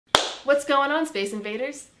What's going on, Space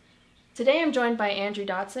Invaders? Today I'm joined by Andrew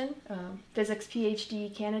Dotson, physics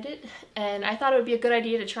PhD candidate, and I thought it would be a good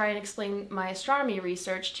idea to try and explain my astronomy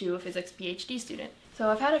research to a physics PhD student. So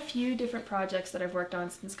I've had a few different projects that I've worked on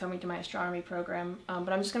since coming to my astronomy program, but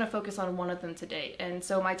I'm just going to focus on one of them today. And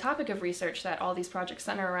so my topic of research that all these projects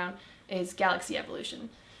center around is galaxy evolution.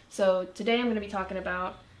 So today I'm going to be talking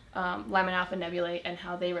about Lyman Alpha nebulae and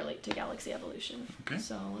how they relate to galaxy evolution. Okay.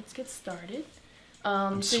 So let's get started.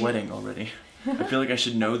 I'm sweating already. I feel like I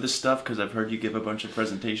should know this stuff because I've heard you give a bunch of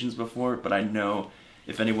presentations before, but I know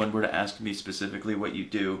if anyone were to ask me specifically what you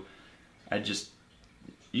do,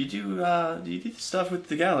 you do stuff with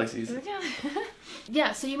the galaxies.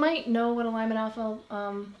 Yeah, so you might know what a Lyman Alpha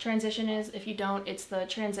transition is. If you don't, it's the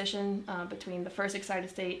transition between the first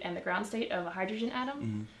excited state and the ground state of a hydrogen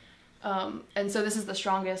atom. Mm-hmm. And so this is the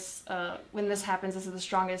strongest, when this happens, this is the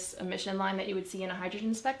strongest emission line that you would see in a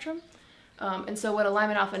hydrogen spectrum. And so what a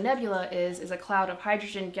Lyman Alpha nebula is a cloud of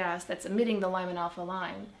hydrogen gas that's emitting the Lyman Alpha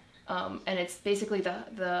line. And it's basically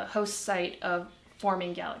the host site of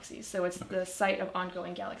forming galaxies. So it's the site of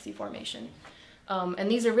ongoing galaxy formation. And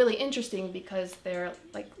these are really interesting because they're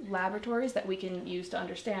like laboratories that we can use to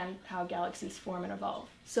understand how galaxies form and evolve.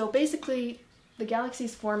 So basically, the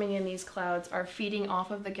galaxies forming in these clouds are feeding off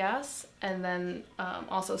of the gas and then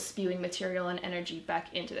also spewing material and energy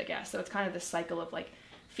back into the gas. So it's kind of this cycle of like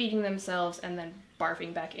feeding themselves and then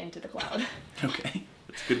barfing back into the cloud. Okay,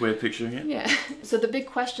 that's a good way of picturing it. Yeah. So the big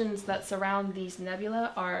questions that surround these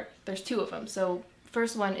nebula are, there's two of them. So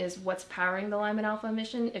first one is what's powering the Lyman Alpha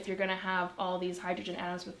emission. If you're going to have all these hydrogen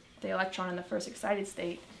atoms with the electron in the first excited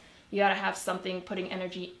state, you got to have something putting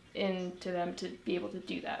energy into them to be able to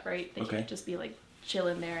do that, right? They can't just be like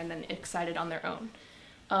chilling there and then excited on their own.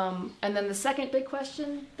 And then the second big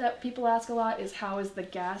question that people ask a lot is how is the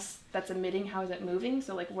gas that's emitting, how is it moving?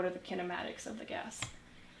 So like what are the kinematics of the gas?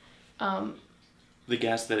 The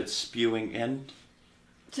gas that it's spewing in?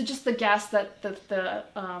 So just the gas that the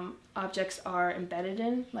objects are embedded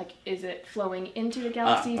in, like is it flowing into the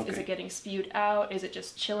galaxies? Okay. Is it getting spewed out? Is it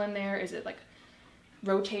just chilling there? Is it like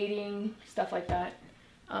rotating? Stuff like that.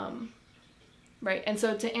 Right, and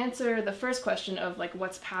so to answer the first question of like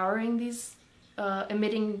what's powering these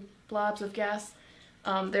emitting blobs of gas,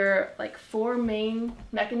 there are like four main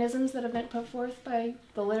mechanisms that have been put forth by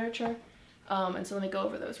the literature, and so let me go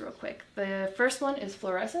over those real quick. The first one is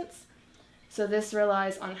fluorescence. So this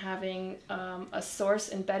relies on having a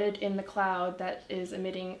source embedded in the cloud that is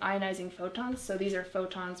emitting ionizing photons. So these are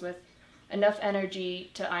photons with enough energy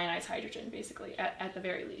to ionize hydrogen, basically, at the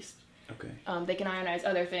very least. Okay. They can ionize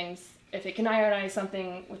other things. If it can ionize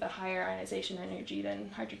something with a higher ionization energy than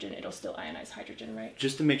hydrogen, it'll still ionize hydrogen, right?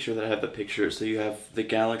 Just to make sure that I have the picture, so you have the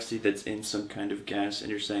galaxy that's in some kind of gas, and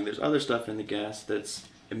you're saying there's other stuff in the gas that's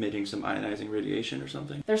emitting some ionizing radiation or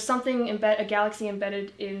something? There's something, a galaxy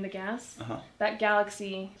embedded in the gas. That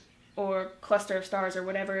galaxy, or cluster of stars, or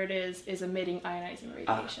whatever it is emitting ionizing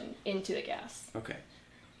radiation into the gas. Okay.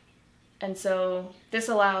 And so this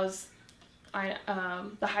allows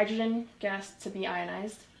the hydrogen gas to be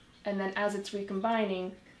ionized. And then as it's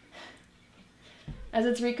recombining,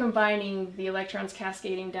 the electrons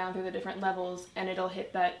cascading down through the different levels, and it'll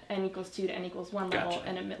hit that n equals 2 to n equals 1 level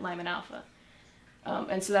and emit Lyman alpha.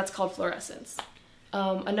 And so that's called fluorescence.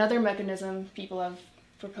 Another mechanism people have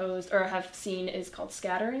proposed or have seen is called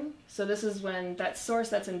scattering. So this is when that source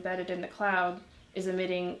that's embedded in the cloud is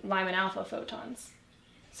emitting Lyman alpha photons.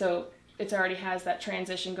 So it already has that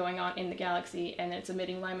transition going on in the galaxy, and it's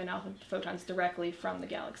emitting Lyman alpha photons directly from the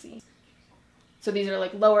galaxy. So these are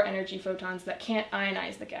like lower energy photons that can't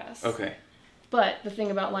ionize the gas. Okay. But the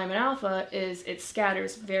thing about Lyman alpha is it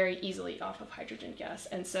scatters very easily off of hydrogen gas.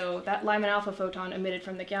 And so that Lyman alpha photon emitted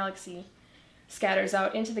from the galaxy scatters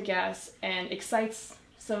out into the gas and excites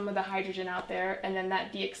some of the hydrogen out there, and then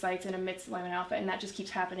that de-excites and emits Lyman alpha, and that just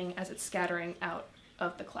keeps happening as it's scattering out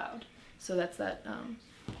of the cloud. So that's that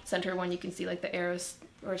center one. You can see like the arrows,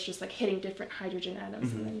 or it's just like hitting different hydrogen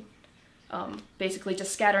atoms and then basically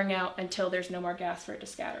just scattering out until there's no more gas for it to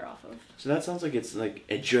scatter off of. So that sounds like it's like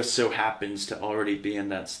it just so happens to already be in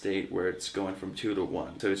that state where it's going from 2 to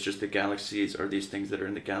 1. So it's just the galaxies, or these things that are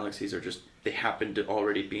in the galaxies, or just they happen to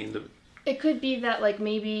already be in the... It could be that like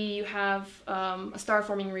maybe you have a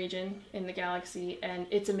star-forming region in the galaxy and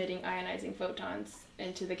it's emitting ionizing photons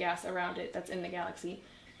into the gas around it that's in the galaxy,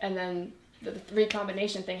 and then the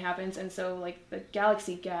recombination thing happens, and so like the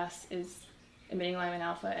galaxy gas is emitting Lyman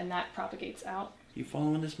alpha, and that propagates out. You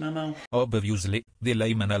following this memo? Obviously, the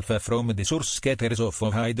Lyman alpha from the source scatters off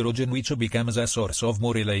of hydrogen, which becomes a source of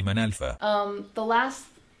more Lyman alpha. The last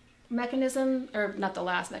mechanism, or not the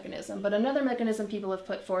last mechanism, but another mechanism people have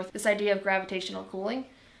put forth, this idea of gravitational cooling.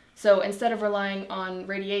 So instead of relying on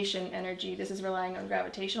radiation energy, this is relying on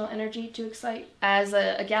gravitational energy to excite. As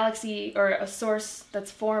a galaxy or a source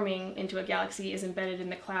that's forming into a galaxy is embedded in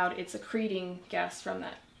the cloud, it's accreting gas from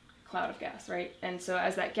that cloud of gas, right? And so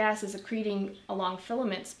as that gas is accreting along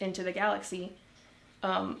filaments into the galaxy,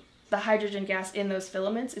 the hydrogen gas in those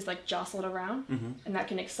filaments is like jostled around, and that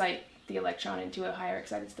can excite the electron into a higher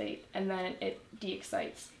excited state, and then it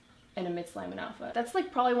de-excites and emits Lyman alpha. That's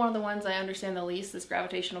like probably one of the ones I understand the least, is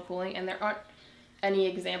gravitational cooling, and there aren't any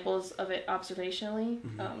examples of it observationally,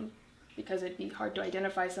 because it'd be hard to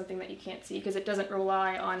identify something that you can't see, because it doesn't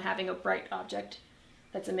rely on having a bright object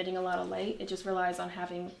that's emitting a lot of light. It just relies on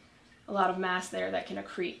having a lot of mass there that can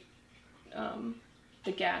accrete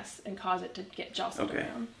the gas and cause it to get jostled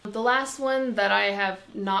around. The last one that I have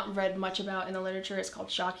not read much about in the literature is called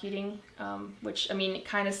shock heating, which, I mean, it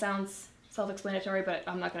kind of sounds self-explanatory, but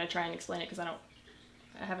I'm not going to try and explain it because I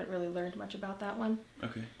haven't really learned much about that one.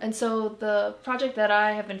 Okay. And so the project that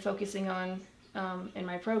I have been focusing on in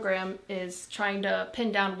my program is trying to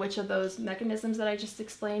pin down which of those mechanisms that I just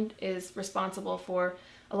explained is responsible for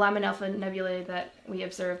a Lyman alpha nebulae that we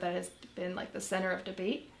observed that has been like the center of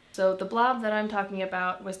debate. So the blob that I'm talking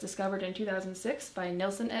about was discovered in 2006 by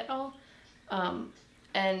Nilsson et al.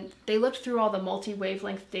 And they looked through all the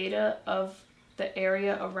multi-wavelength data of the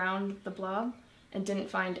area around the blob and didn't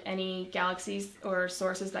find any galaxies or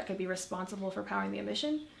sources that could be responsible for powering the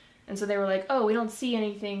emission. And so they were like, oh, we don't see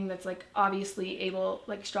anything that's like obviously able,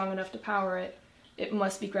 like strong enough to power it. It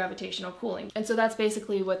must be gravitational cooling. And so that's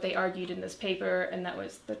basically what they argued in this paper, and that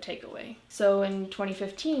was the takeaway. So in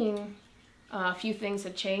 2015, a few things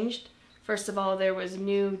had changed. First of all, there was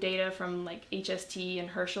new data from like HST and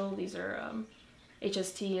Herschel. These are,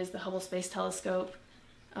 HST is the Hubble Space Telescope,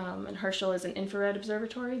 and Herschel is an infrared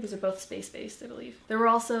observatory. These are both space-based, I believe. There were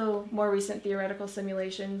also more recent theoretical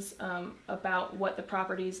simulations about what the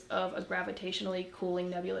properties of a gravitationally cooling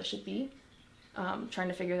nebula should be, trying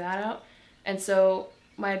to figure that out. And so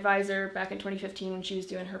my advisor back in 2015, when she was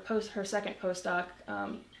doing her second postdoc,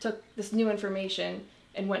 took this new information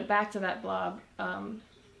and went back to that blob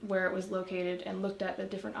where it was located and looked at the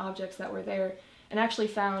different objects that were there, and actually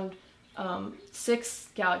found 6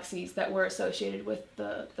 galaxies that were associated with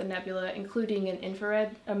the nebula, including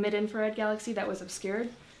a mid-infrared galaxy that was obscured.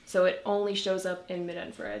 So it only shows up in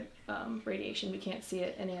mid-infrared radiation. We can't see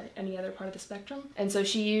it in any other part of the spectrum. And so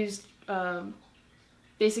she used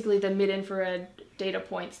basically the mid-infrared data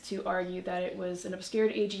points to argue that it was an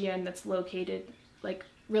obscured AGN that's located like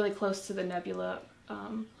really close to the nebula,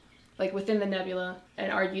 like within the nebula,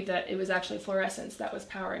 and argued that it was actually fluorescence that was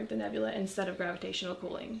powering the nebula instead of gravitational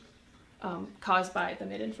cooling caused by the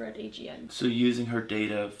mid-infrared AGN. So using her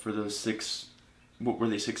data for those 6, what were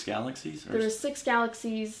they, 6 galaxies? There were 6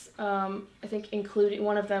 galaxies, I think including,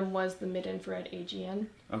 one of them was the mid-infrared AGN.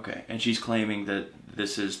 Okay, and she's claiming that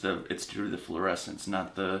this is it's due to the fluorescence,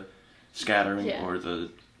 not the scattering or the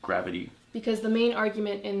gravity. Because the main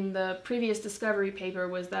argument in the previous discovery paper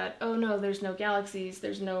was that, oh no, there's no galaxies,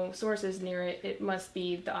 there's no sources near it, it must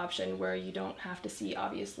be the option where you don't have to see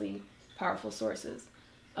obviously powerful sources.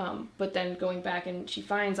 But then going back and she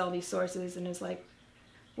finds all these sources and is like,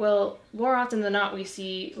 well, more often than not we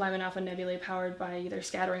see Lyman alpha nebulae powered by either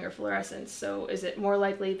scattering or fluorescence, so is it more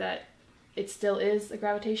likely that it still is a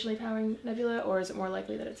gravitationally powering nebula, or is it more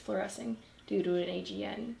likely that it's fluorescing due to an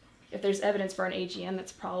AGN? If there's evidence for an AGN,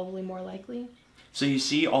 that's probably more likely. So you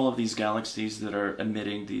see all of these galaxies that are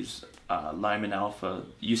emitting these Lyman alpha.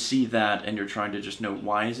 You see that, and you're trying to just know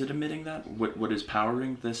why is it emitting that? What is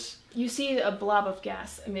powering this? You see a blob of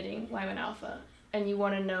gas emitting Lyman alpha, and you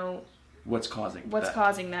want to know what's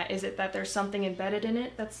causing that. Is it that there's something embedded in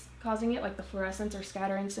it that's causing it, like the fluorescence or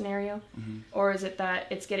scattering scenario? Or is it that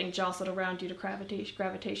it's getting jostled around due to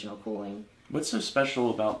gravitational cooling? What's so special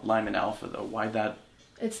about Lyman alpha, though? Why that?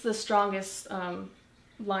 It's the strongest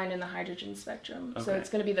line in the hydrogen spectrum. Okay. So it's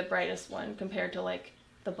going to be the brightest one compared to like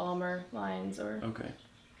the Balmer lines or... Okay.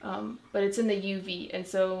 But it's in the UV, and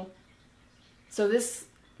so this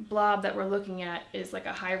blob that we're looking at is like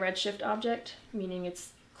a high redshift object, meaning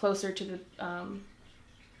it's closer to the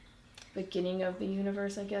beginning of the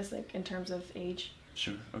universe, I guess, like in terms of age.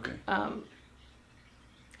 Sure, okay.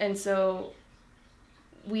 And so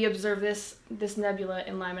we observe this nebula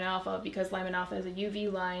in Lyman alpha because Lyman alpha is a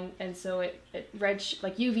UV line, and so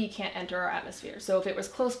like UV can't enter our atmosphere. So if it was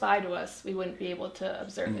close by to us, we wouldn't be able to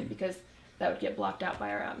observe it because that would get blocked out by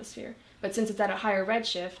our atmosphere. But since it's at a higher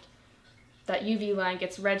redshift, that UV line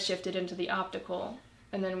gets redshifted into the optical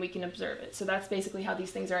and then we can observe it. So that's basically how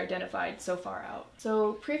these things are identified so far out.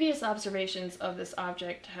 So previous observations of this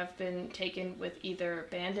object have been taken with either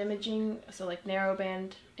band imaging, so like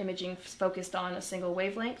narrowband imaging focused on a single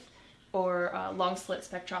wavelength, or long slit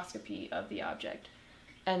spectroscopy of the object.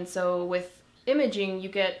 And so with imaging, you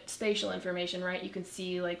get spatial information, right? You can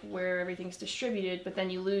see like where everything's distributed, but then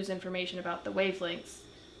you lose information about the wavelength,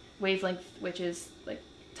 which is like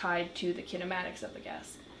tied to the kinematics of the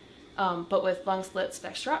gas. But with long slit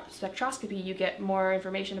spectroscopy, you get more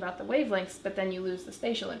information about the wavelengths, but then you lose the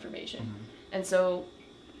spatial information. Mm-hmm. And so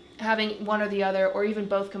having one or the other, or even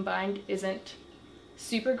both combined, isn't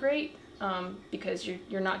super great, because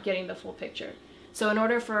you're not getting the full picture. So in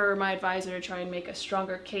order for my advisor to try and make a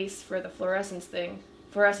stronger case for the fluorescence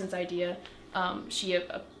idea, she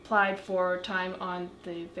applied for time on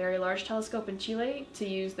the Very Large Telescope in Chile to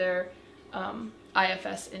use their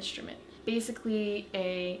IFS instrument. Basically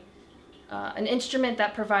an instrument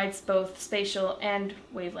that provides both spatial and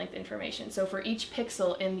wavelength information. So for each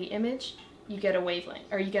pixel in the image, you get a wavelength,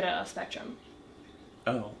 or you get a spectrum.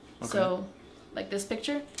 Oh, okay. So, like this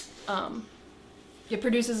picture, it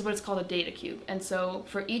produces what's called a data cube. And so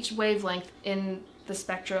for each wavelength in the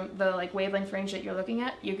spectrum, the like wavelength range that you're looking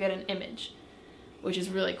at, you get an image, which is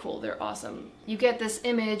really cool. They're awesome. You get this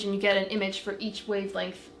image, and you get an image for each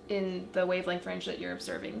wavelength in the wavelength range that you're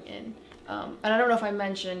observing in. And I don't know if I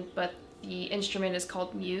mentioned, but the instrument is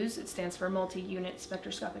called MUSE. It stands for Multi-Unit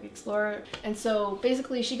Spectroscopic Explorer. And so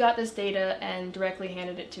basically she got this data and directly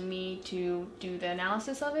handed it to me to do the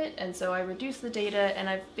analysis of it. And so I reduced the data, and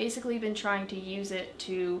I've basically been trying to use it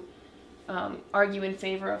to argue in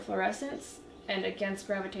favor of fluorescence and against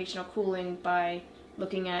gravitational cooling by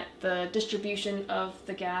looking at the distribution of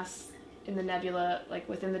the gas in the nebula, like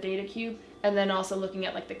within the data cube, and then also looking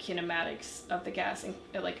at like the kinematics of the gas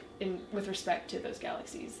with respect to those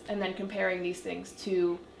galaxies, and then comparing these things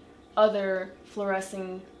to other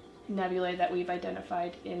fluorescing nebulae that we've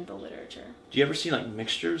identified in the literature. Do you ever see like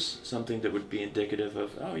mixtures, something that would be indicative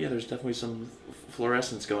of, oh yeah, there's definitely some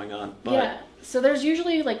fluorescence going on? But... Yeah, so there's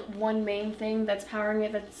usually like one main thing that's powering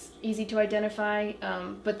it that's easy to identify,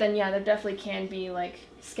 but then yeah, there definitely can be like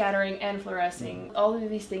scattering and fluorescing. All of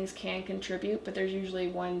these things can contribute, but there's usually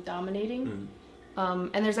one dominating.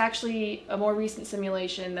 And there's actually a more recent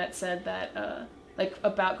simulation that said that like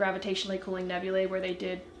about gravitationally cooling nebulae, where they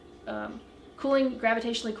did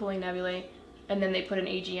gravitationally cooling nebulae, and then they put an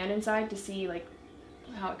AGN inside to see like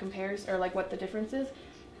how it compares, or like what the difference is.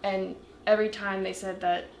 And every time they said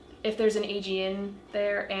that if there's an AGN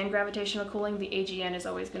there and gravitational cooling, the AGN is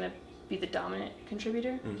always going to be the dominant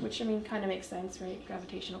contributor, which I mean kind of makes sense, right?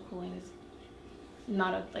 Gravitational cooling is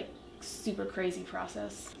not a like super crazy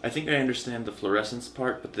process. I think I understand the fluorescence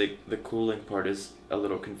part, but the cooling part is a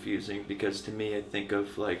little confusing, because to me I think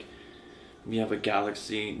of like, you have a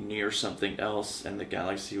galaxy near something else, and the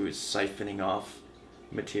galaxy is siphoning off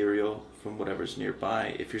material from whatever's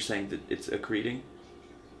nearby. If you're saying that it's accreting,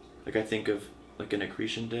 like I think of like an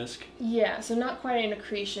accretion disk. Yeah, so not quite an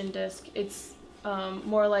accretion disk. It's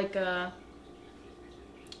more like a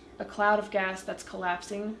cloud of gas that's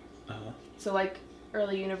collapsing. So like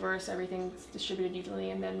early universe, everything's distributed evenly,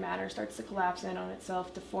 and then matter starts to collapse in on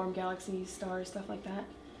itself to form galaxies, stars, stuff like that.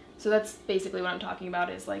 So that's basically what I'm talking about,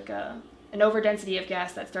 is like an overdensity of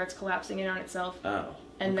gas that starts collapsing in on itself,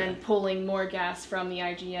 and then pulling more gas from the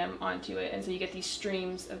IGM onto it. And so you get these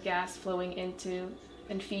streams of gas flowing into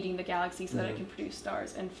and feeding the galaxy so that it can produce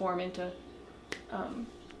stars and form into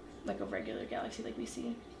like a regular galaxy like we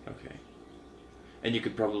see. Okay. And you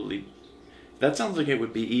could probably... That sounds like it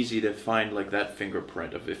would be easy to find like that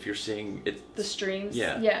fingerprint of if you're seeing it... The streams?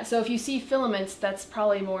 Yeah. Yeah, so if you see filaments, that's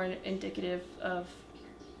probably more indicative of...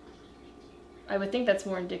 I would think that's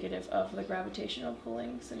more indicative of the gravitational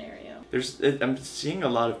cooling scenario. I'm seeing a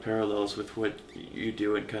lot of parallels with what you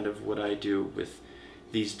do and kind of what I do with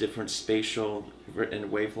these different spatial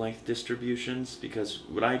and wavelength distributions, because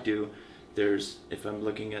what I do, if I'm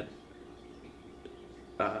looking at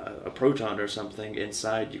a proton or something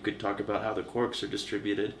inside, you could talk about how the quarks are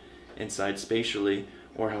distributed inside spatially,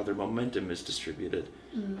 or how their momentum is distributed.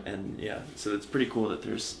 And yeah, so it's pretty cool that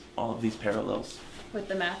there's all of these parallels. With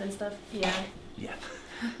the math and stuff? Yeah. Yeah.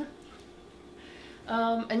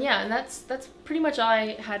 And yeah, and that's pretty much all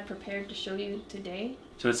I had prepared to show you today.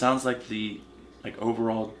 So it sounds like the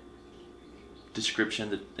overall description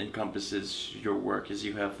that encompasses your work is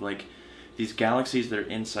you have like these galaxies that are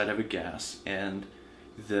inside of a gas, and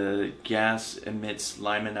the gas emits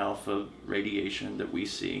Lyman Alpha radiation that we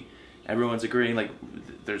see. Everyone's agreeing like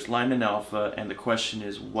there's Lyman Alpha, and the question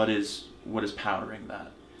is what is powering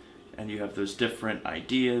that? and you have those different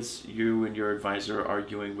ideas. You and your advisor are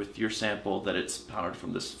arguing with your sample that it's powered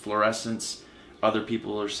from this fluorescence. Other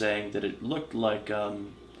people are saying that it looked like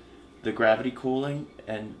the gravity cooling,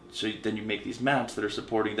 and so then you make these maps that are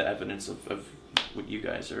supporting the evidence of what you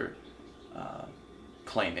guys are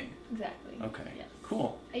claiming. Exactly. Okay. Yes.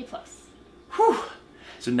 Cool. A+. Whew.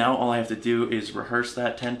 So now all I have to do is rehearse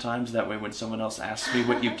that 10 times. That way when someone else asks me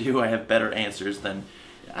what you do, I have better answers than,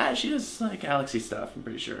 she does like galaxy stuff, I'm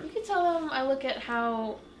pretty sure. You can tell them I look at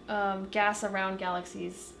how gas around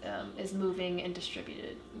galaxies is moving and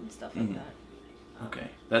distributed and stuff like that. Okay.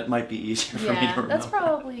 That might be easier for me to remember. That's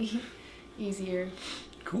probably easier.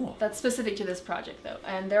 Cool. That's specific to this project, though.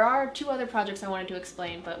 And there are 2 other projects I wanted to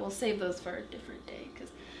explain, but we'll save those for a different day, because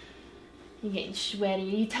you're getting sweaty.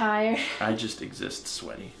 Are you tired? I just exist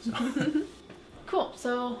sweaty. So. Cool.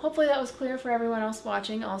 So hopefully that was clear for everyone else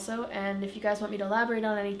watching also. And if you guys want me to elaborate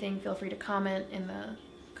on anything, feel free to comment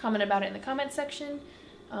about it in the comment section.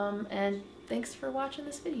 And thanks for watching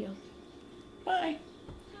this video. Bye.